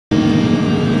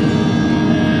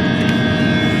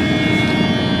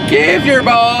Give your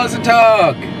balls a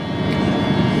tug.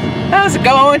 How's it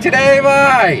going today,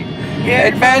 boy?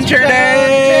 Adventure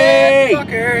Day!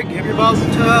 Fucker, give your balls a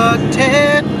tug,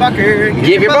 tit fucker.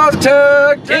 Give your balls a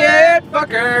tug, tit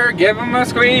fucker. Give them a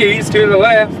squeeze to the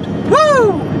left.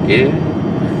 Woo! Give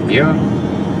your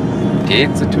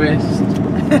tits a twist.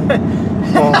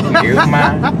 Oh, you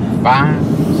might find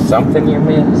something you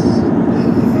miss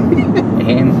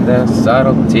in the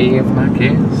subtlety of my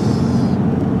kiss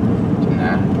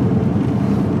tonight.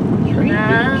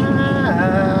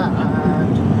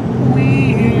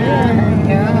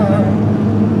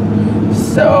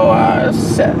 So I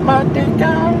set my dick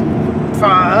on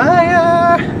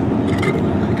fire,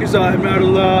 'Cause I'm not a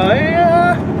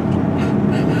liar.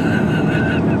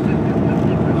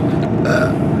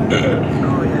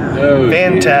 Oh yeah. Oh,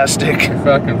 fantastic. Dude,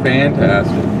 fucking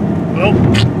fantastic. Well,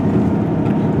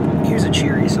 here's a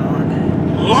cheery song.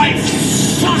 Life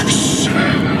sucks,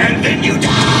 and then you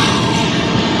die.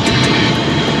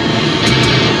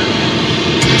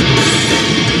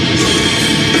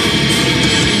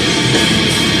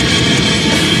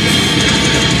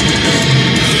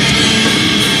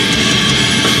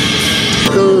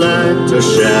 To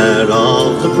share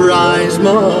all the prize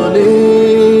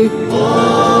money.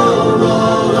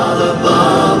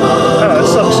 That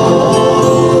sucks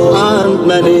cool. And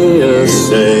many a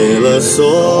sailor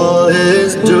saw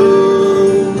his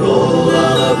doom.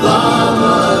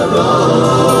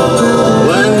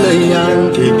 When the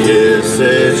Yankee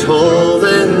kisses hold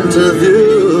into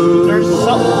view. There's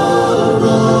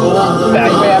something.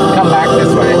 Back, we have to come back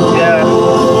this way. Yeah.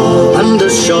 And a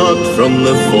shot from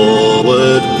the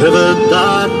forward pivot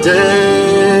that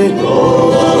day.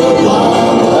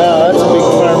 That's a big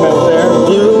farm out there.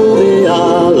 Blew the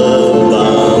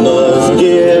Alabama's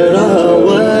gear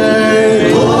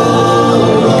away.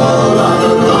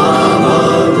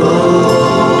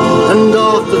 And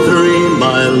off the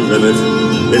 3-mile limit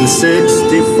in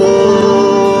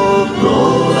 64.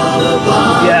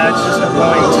 Yeah, it's just a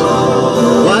point.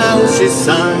 While she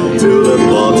sank to the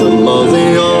bottom of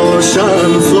the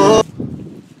ocean floor.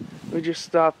 We just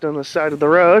stopped on the side of the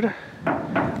road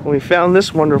and we found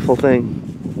this wonderful thing.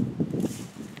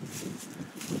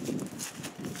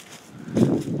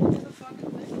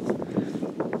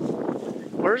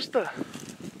 Where's the...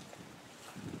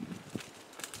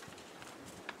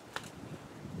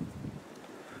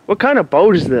 What kind of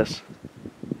boat is this?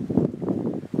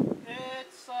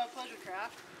 It's pleasure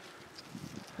craft.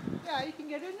 Yeah, you can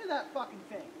get into that fucking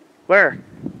thing. Where?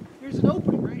 There's an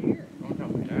opening right here. Don't tell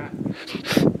me that.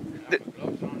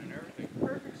 Gloves on and everything.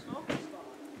 Perfect smoking spot.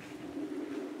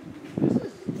 This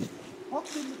is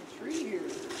hooked into the tree here,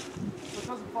 so it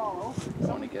doesn't fall over. I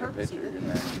want to get a Purpose picture of it. in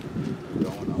there.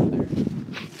 Going up there.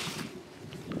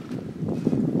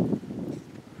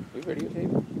 We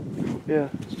videotape? Yeah,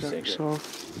 Sick. so.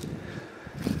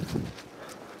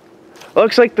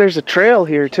 Looks like there's a trail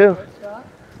here too. Scott?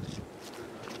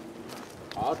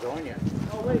 I'll join you.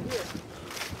 Oh, wait here.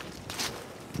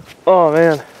 Oh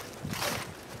man.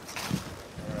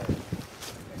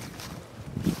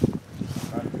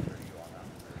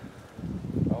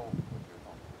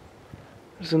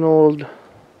 There's an old...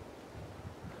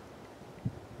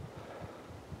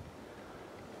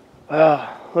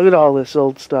 Wow, look at all this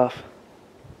old stuff.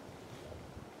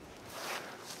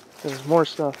 There's more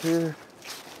stuff here.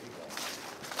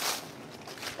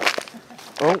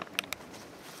 Oh.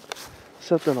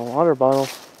 Something in a water bottle.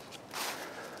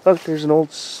 Look, there's an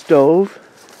old stove.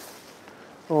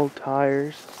 Old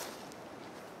tires.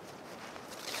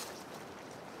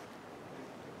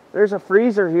 There's a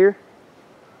freezer here.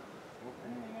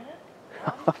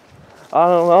 I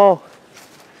don't know.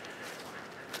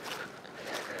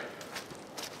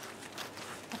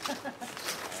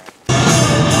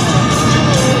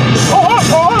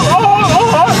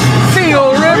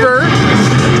 Seal River.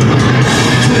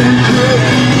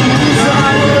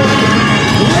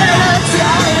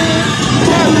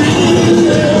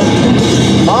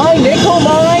 My nickel,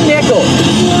 my nickel.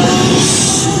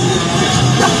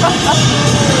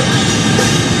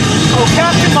 Oh,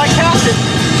 Captain, my Captain.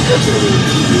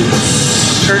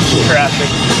 Church traffic.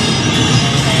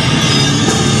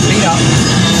 Meet up.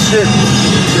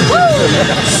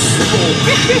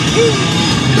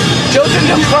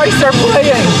 Children of Christ are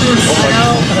playing.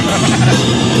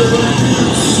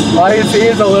 All you see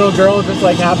is a little girl just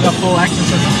like having a full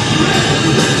exorcism.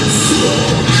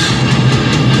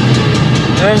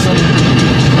 There's a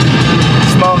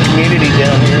small community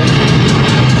down here.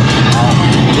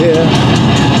 Yeah.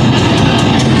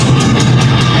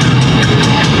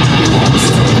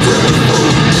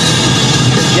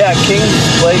 Yeah,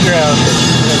 King's Playground.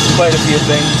 There's quite a few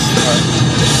things.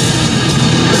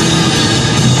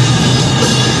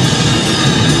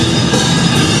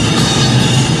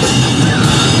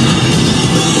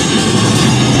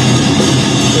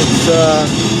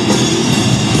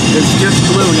 It's just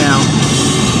blue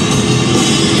now.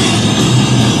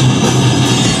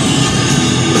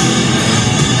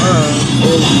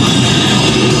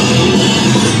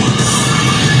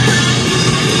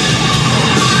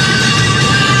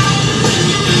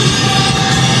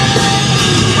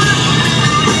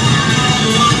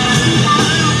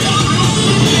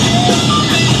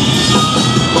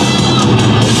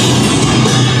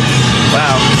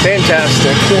 Wow,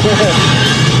 fantastic.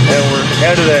 And we're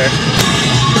out of there.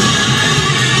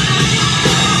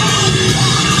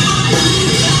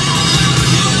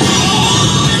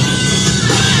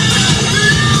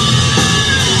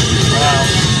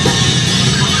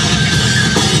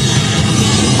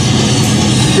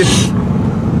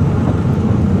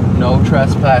 No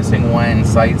trespassing when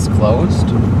sites closed.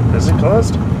 Is it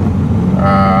closed?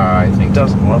 I think It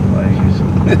doesn't look like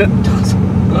it. it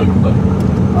doesn't look like.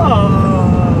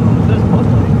 Oh, this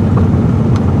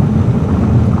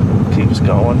looks Keeps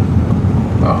going.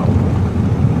 Oh,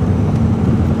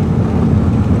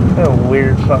 What a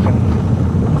weird fucking.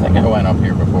 I think I went up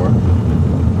here before.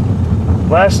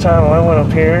 Last time I went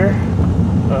up here,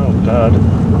 oh god,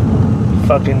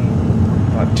 fucking,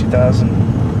 what,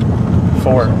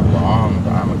 2004. A long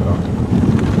time ago.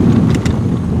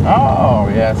 Oh,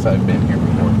 yes, I've been here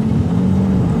before.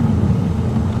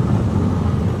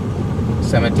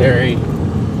 Cemetery,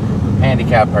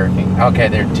 handicap parking. Okay,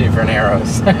 they're different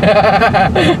arrows.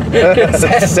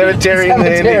 Cemetery and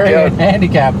Cemetery handicap. and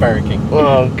handicap parking.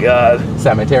 Oh god.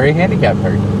 Cemetery, handicap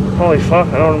parking. Holy fuck,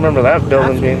 I don't remember that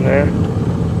building being there.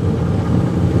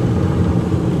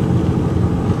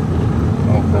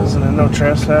 Isn't there no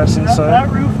trespassing that, sign? that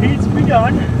roof needs to be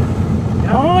done.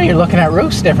 Oh, you're looking at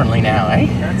roofs differently now, eh?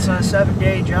 That's a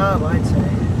 7-day job, I'd say.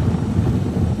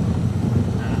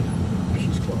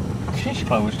 She's closed. She's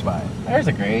closed by. There's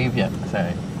a graveyard.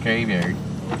 Sorry, graveyard.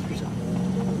 There's a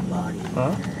whole body.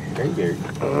 Huh? Graveyard.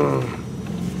 Oh,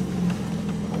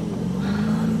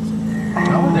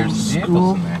 Oh, there's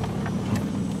vehicles in there.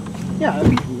 Yeah, I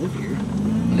mean, you live here.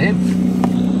 Live.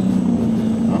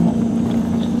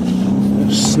 Oh.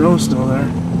 there's snow still there.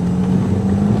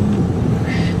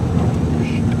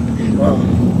 Wow.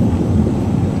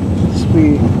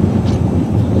 Sweet.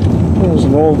 There's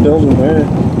an old building there.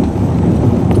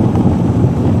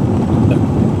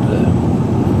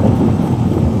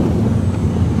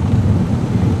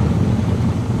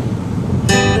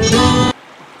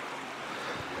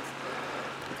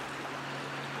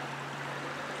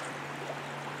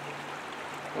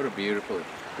 What a beautiful,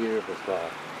 beautiful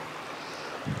spot.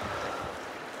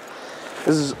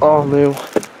 This is all new.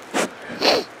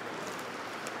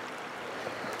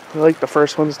 I like the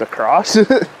first one's the cross.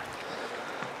 If it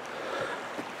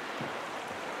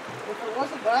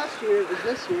wasn't last year, it was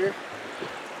this year.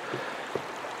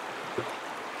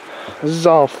 This is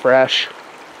all fresh.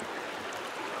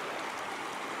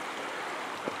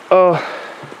 Oh.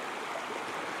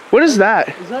 What is that?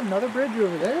 Is that another bridge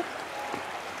over there?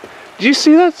 Did you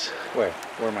see that? Where?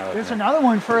 Where am I looking There's at? another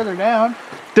one further down.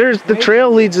 There's the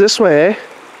trail leads this way, eh?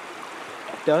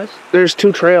 Does? There's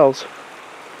two trails.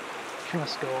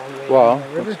 Must go all the way Well, down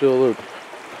the river. let's do a loop.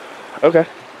 Okay.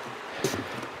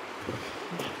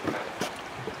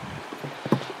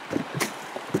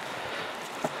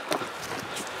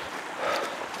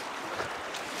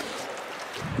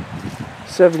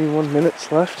 "71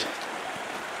 minutes left."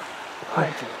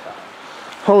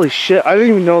 Holy shit, I didn't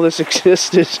even know this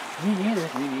existed. Me neither.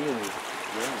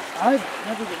 I've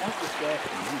never been up this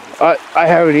way. I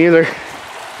haven't either.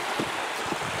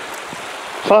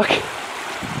 Fuck.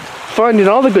 Finding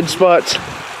all the good spots.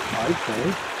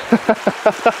 Okay.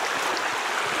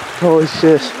 Holy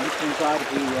shit. Inside of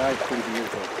the it's pretty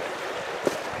beautiful.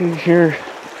 You can hear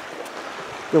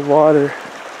the water.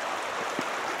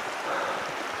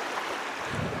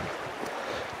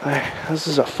 This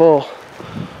is a full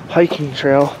hiking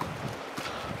trail.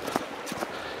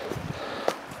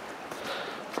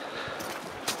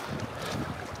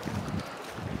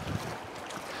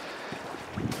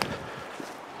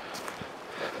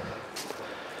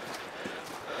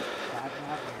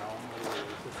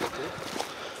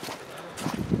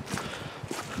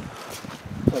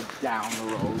 Like down the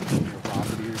road from your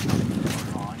property or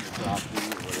something, or on your property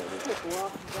or whatever. Just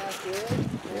walking back there.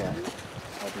 Yeah.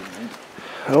 That'd be neat.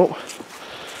 Oh.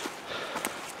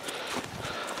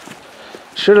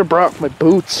 Should have brought my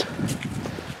boots.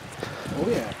 Oh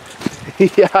yeah.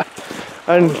 Yeah,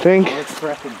 I didn't think. It's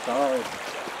freaking solid.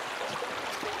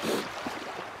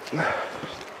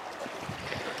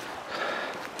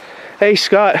 Hey,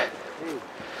 Scott.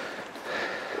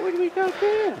 What do we got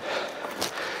there?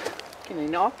 Can I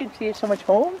knock and see if someone's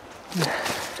home?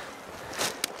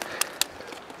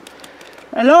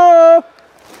 Hello?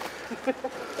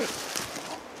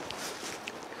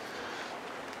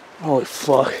 Holy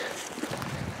fuck.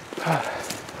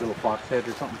 Little fox head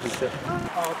or something.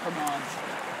 Oh, come on.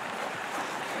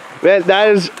 Man, that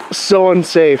is so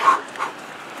unsafe.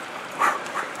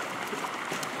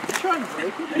 You trying to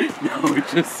break it? No,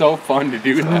 it's just so fun to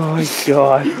do that. Oh my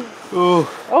god.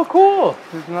 Oh, cool.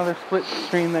 There's another split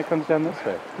stream that comes down this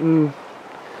way.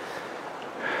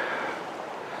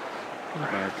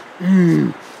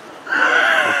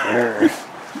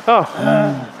 Oh.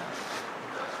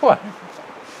 What?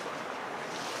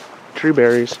 Tree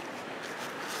berries.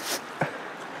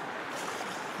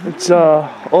 It's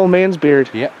old man's beard.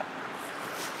 Yeah.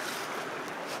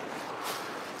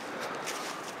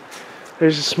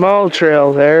 There's a small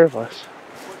trail there, but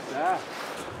What's that?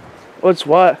 what's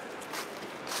what?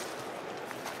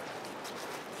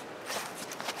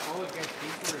 Oh, it gets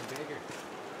deeper and bigger.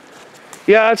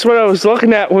 Yeah, that's what I was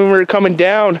looking at when we were coming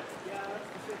down.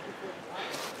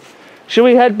 Should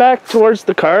we head back towards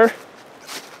the car?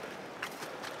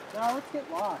 No, let's get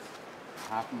lost.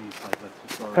 Half of me is like, let's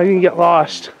just go How can you get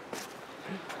lost?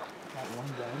 That one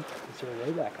bend. Is there a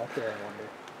way back up there, I wonder?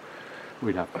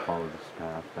 We'd have to follow this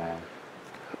path back.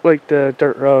 Like the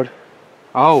dirt road.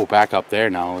 Oh, back up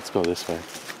there now. Let's go this way.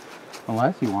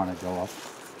 Unless you want to go up.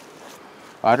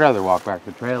 I'd rather walk back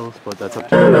the trails, but that's up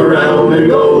to you. Turn around and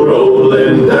go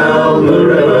rolling down the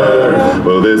river.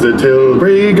 Well, there's a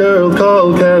Tilbury girl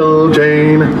called Carol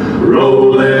Jane.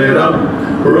 Rolling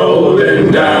up,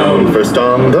 rolling down. First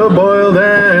on the boil,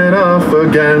 then off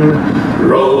again.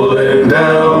 Rolling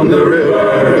down the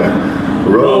river.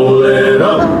 Rolling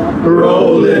up,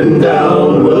 rolling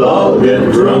down. We'll all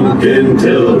get drunk in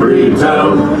Tilbury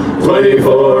town.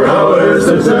 24 hours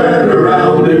to turn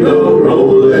around and go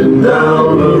rolling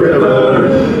down the river.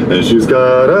 And she's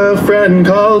got a friend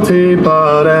called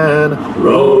Teapot and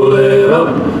rolling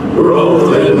up,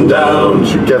 rolling down.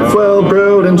 She gets well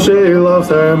brewed and she loves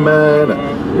her man.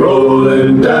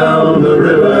 Rolling down the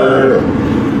river.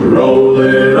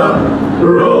 Rolling up,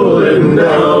 rolling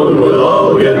down. We'll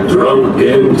all get drunk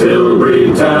in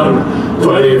Tilbury town.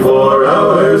 24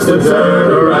 hours to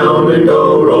turn around and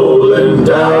go rolling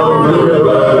down the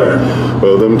river.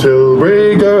 Well, them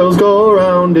Tilbury girls go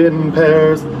around in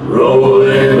pairs.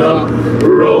 Rolling up,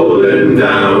 rolling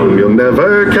down. You'll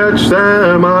never catch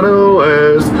them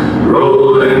unawares.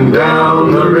 Rolling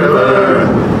down the river.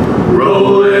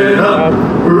 Rolling up,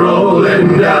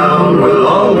 rolling down. We'll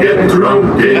all get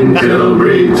drunk in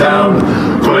Tilbury town.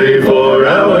 24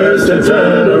 hours to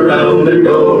turn around and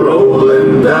go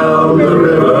rolling down the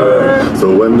river.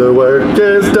 So when the work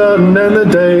is done and the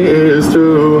day is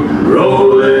through,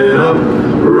 rolling up,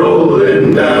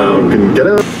 rolling down. Can get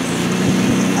up.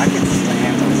 I can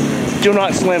slam those. Do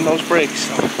not slam those brakes.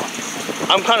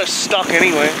 I'm kind of stuck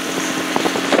anyway.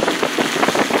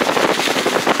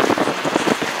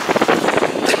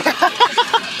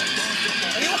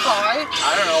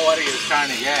 I don't know what he was trying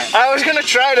to get. I was gonna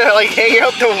try to like hang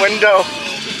out the window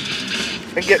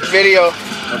and get video.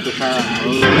 Of the car.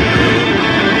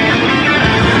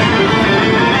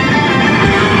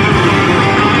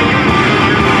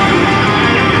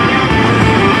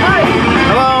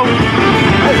 Hello.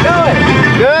 How's it going?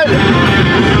 Good.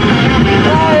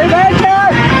 Hi, adventure!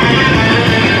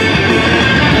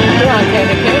 Come on,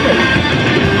 Candid Cambridge.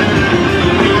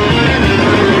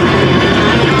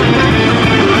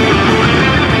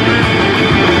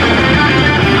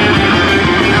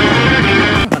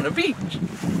 On the beach.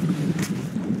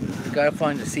 We gotta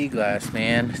find the sea glass,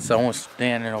 man. It's almost the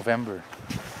end of November.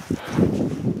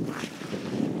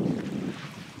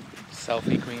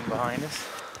 Selfie queen behind us.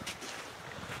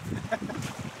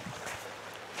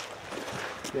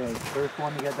 Okay, first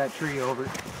one to get that tree over.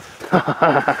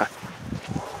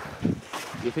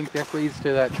 You think this leads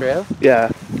to that trail? Yeah.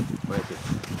 Where is it?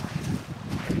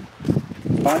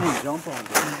 Finally jump on it.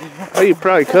 Oh, you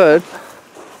probably could.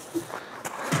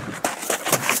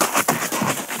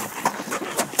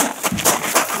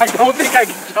 I don't think I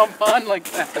can jump on like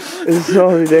that. It's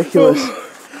so ridiculous.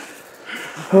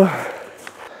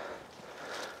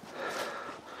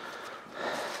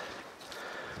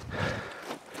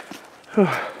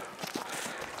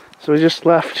 So we just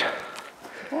left.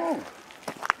 Oh.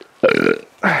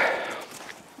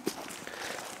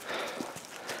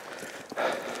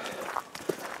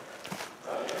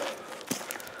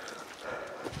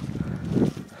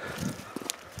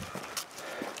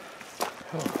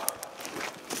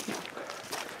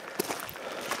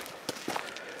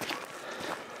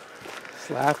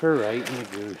 Slap her right in the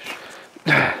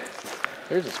goosh.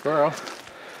 There's a squirrel.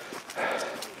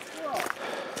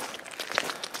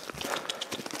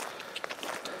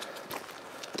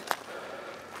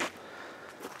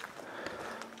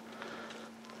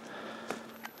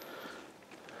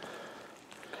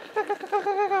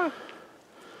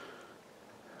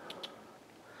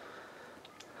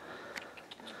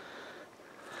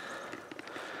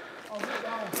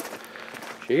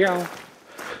 She gone.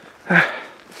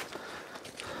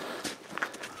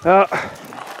 Oh.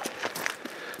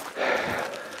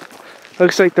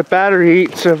 Looks like the battery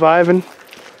ain't surviving.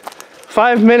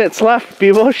 5 minutes left,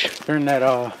 B-Bush. Turn that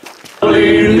off.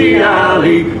 Bully in the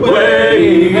alley,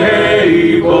 way,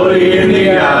 hey, bully in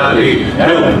the alley,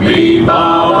 help me,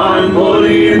 Bob, I'm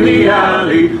bully in the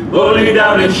alley, bully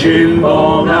down in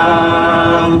Shinbone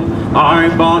now.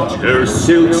 I bought her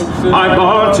silks, I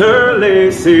bought her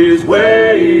laces,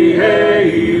 way,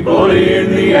 hey, bully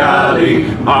in the alley.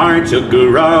 I took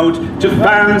her out to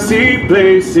fancy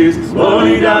places,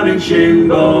 bully down in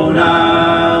Shinbone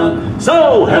now.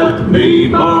 So help me,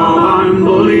 Bob, I'm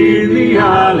bully in the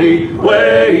alley,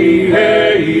 way,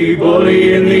 hey,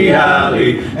 bully in the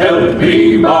alley. Help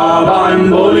me, Bob, I'm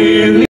bully in the